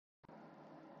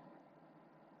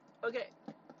Okay,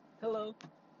 hello.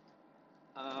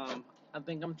 I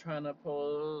think I'm trying to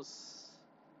post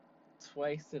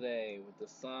twice today with the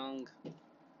song.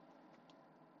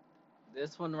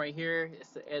 This one right here is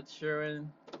the Ed Sheeran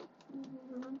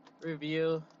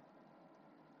review,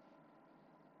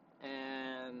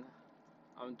 and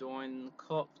I'm doing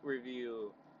cult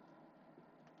review.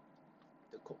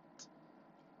 The cult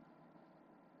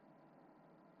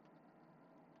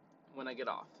when I get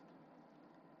off.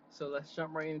 So let's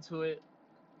jump right into it.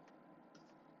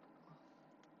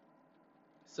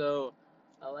 So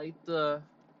I like the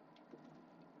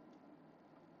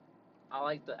I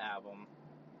like the album.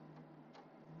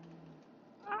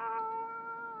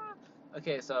 Ah!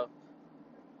 Okay, so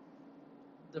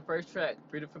the first track,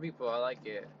 "Beautiful People," I like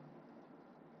it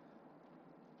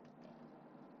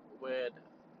with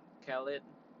Khaled.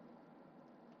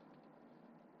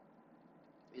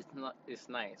 It's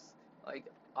nice. Like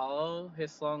all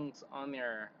his songs on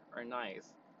there are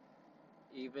nice.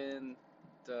 Even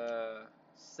the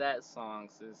sad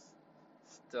songs is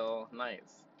still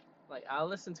nice. Like I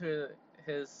listen to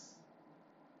his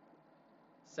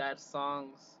sad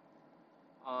songs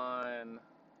on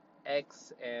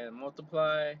X and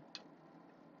Multiply,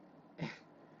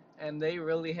 and they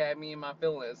really had me in my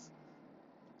feelings.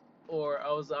 Or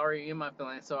I was already in my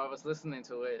feelings, so I was listening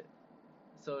to it.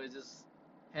 So it just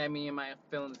had me in my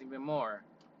feelings even more.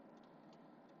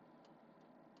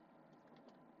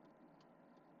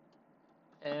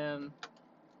 And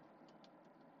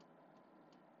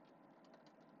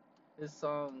his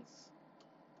songs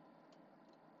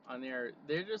on there,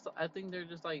 I think they're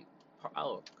just like,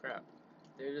 oh crap,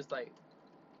 they're just like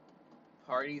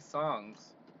party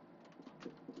songs.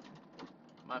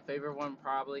 My favorite one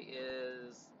probably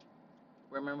is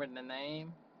Remember the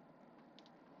Name,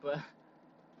 but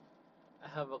I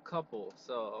have a couple.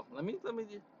 So let me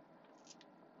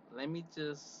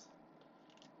just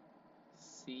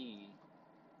see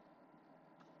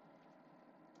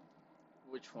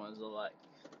which ones I like.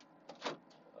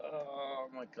 Oh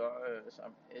my gosh,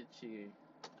 I'm itchy.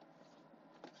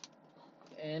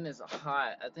 And it's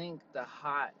hot. I think the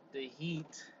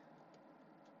heat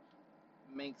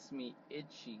makes me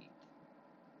itchy.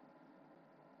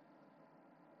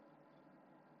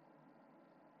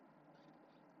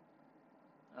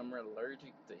 I'm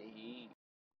allergic to heat.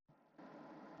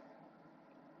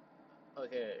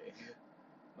 Okay,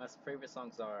 my favorite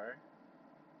songs are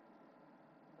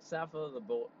South of the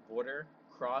Border,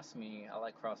 Cross Me. I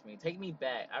like Cross Me. Take Me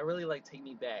Back. I really like Take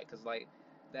Me Back because like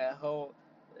that whole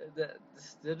that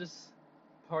just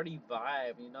party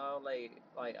vibe, you know. Like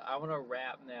I want to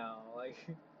rap now. Like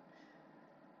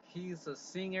he's a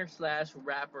singer slash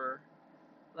rapper.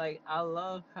 Like I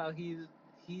love how he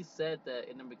said that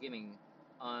in the beginning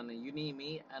on "You Need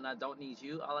Me" and "I Don't Need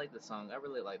You." I like the song. I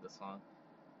really like the song.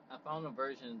 I found a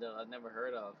version that I never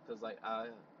heard of because like I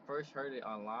first heard it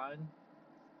online.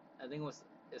 I think it was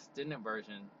a extended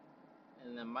version,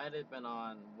 and it might have been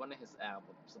on one of his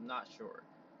albums. I'm not sure,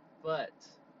 but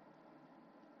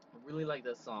I really like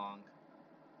that song.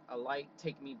 I like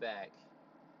 "Take Me Back."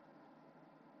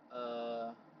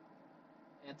 Uh,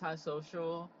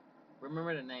 Antisocial.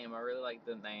 Remember the name. I really like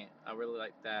the name. I really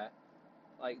like that.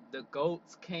 Like the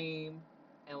goats came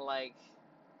and like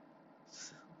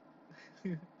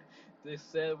they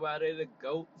said why they the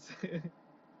goats. I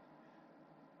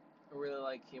really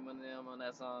like Eminem on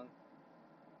that song.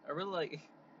 I really like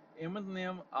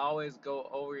Eminem always go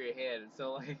over your head.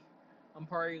 So like I'm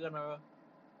probably gonna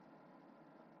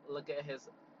look at his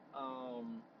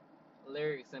um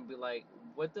lyrics and be like,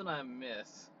 what did I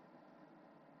miss?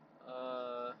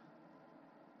 Uh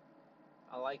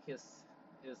I like his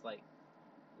like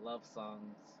love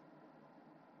songs.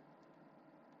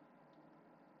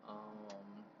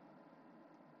 Um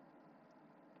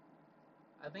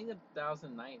I think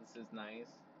 1,000 Nights is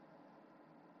nice.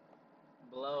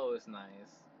 Blow is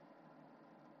nice.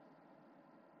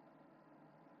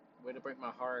 Way to break my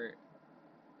heart.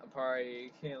 I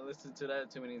probably can't listen to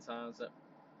that too many times,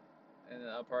 and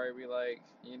I'll probably be like,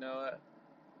 you know what,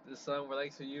 this song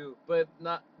relates to you, but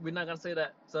not. We're not gonna say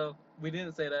that. So we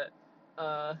didn't say that.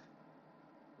 Uh,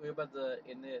 we're about to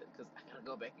end it because I gotta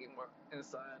go back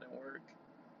inside and work.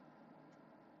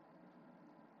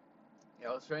 Yeah,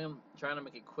 I was trying to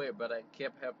make it quick, but I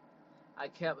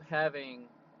kept having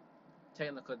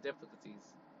technical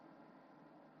difficulties.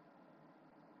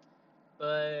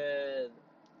 But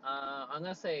I'm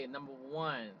gonna say number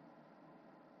one,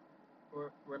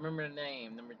 remember the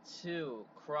name. Number two,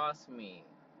 Cross Me.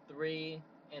 Three,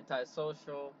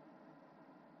 Antisocial.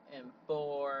 And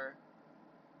four,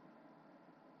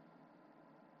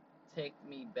 Take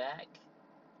Me Back.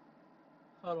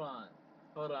 Hold on.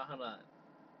 Hold on, hold on,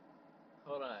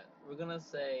 hold on. We're gonna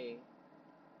say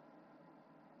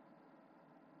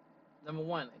number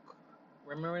one,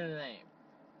 remember the name.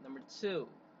 Number two,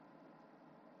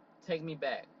 take me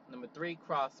back. Number three,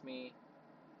 cross me.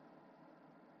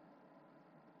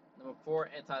 Number four,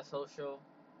 antisocial.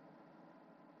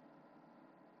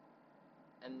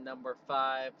 And number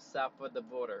five, south of the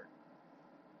border.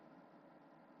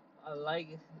 I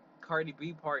like Cardi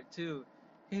B part two.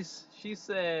 She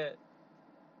said,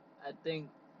 I think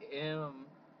M,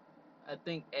 I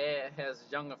think Ed has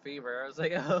jungle fever. I was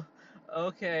like, oh,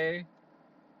 okay,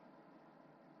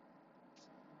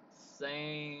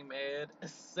 same Ed,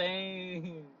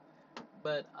 same.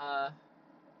 But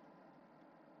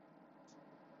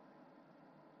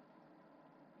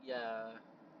yeah,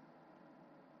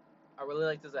 I really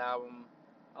like this album.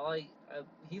 I like,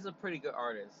 he's a pretty good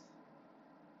artist.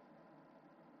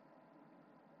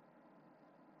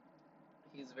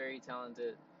 He's very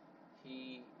talented.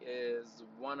 He is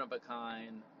one of a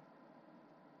kind.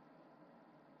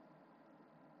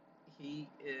 He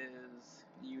is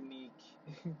unique.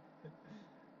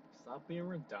 Stop being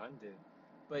redundant.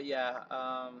 But yeah,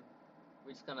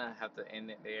 we're just gonna have to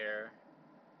end it there.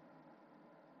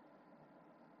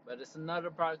 But it's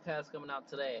another podcast coming out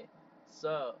today.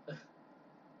 So,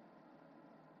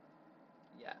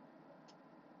 yeah.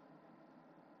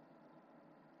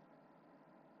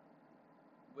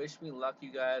 Wish me luck,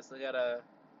 you guys.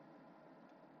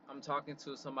 I'm talking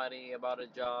to somebody about a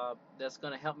job that's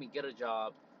gonna help me get a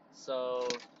job. So,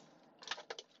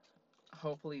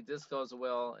 hopefully this goes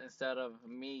well instead of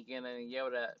me getting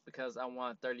yelled at because I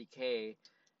want 30K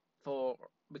for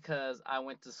because I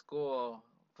went to school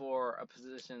for a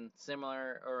position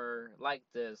similar or like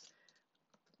this.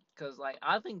 Cause like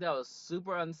I think that was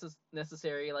super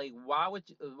unnecessary. Like why would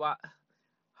you? Why?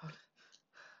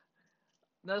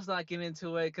 Let's not get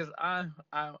into it. Cause I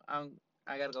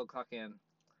gotta go clock in.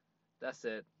 That's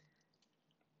it.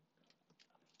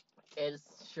 Ed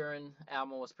Sheeran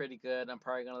album was pretty good. I'm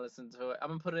probably gonna listen to it. I'm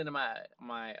gonna put it in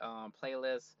my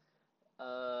playlist.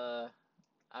 Uh,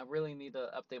 I really need to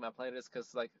update my playlist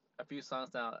because like a few songs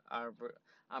now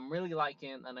I'm really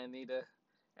liking and I need to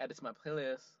add it to my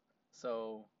playlist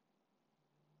so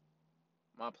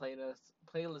my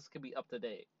playlist could be up to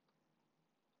date.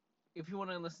 If you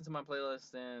want to listen to my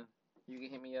playlist, then you can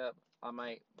hit me up. I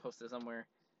might post it somewhere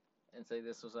and say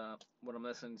this was what I'm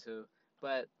listening to.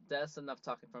 But that's enough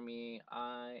talking from me.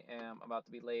 I am about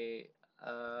to be late.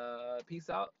 Peace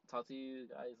out. Talk to you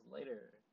guys later.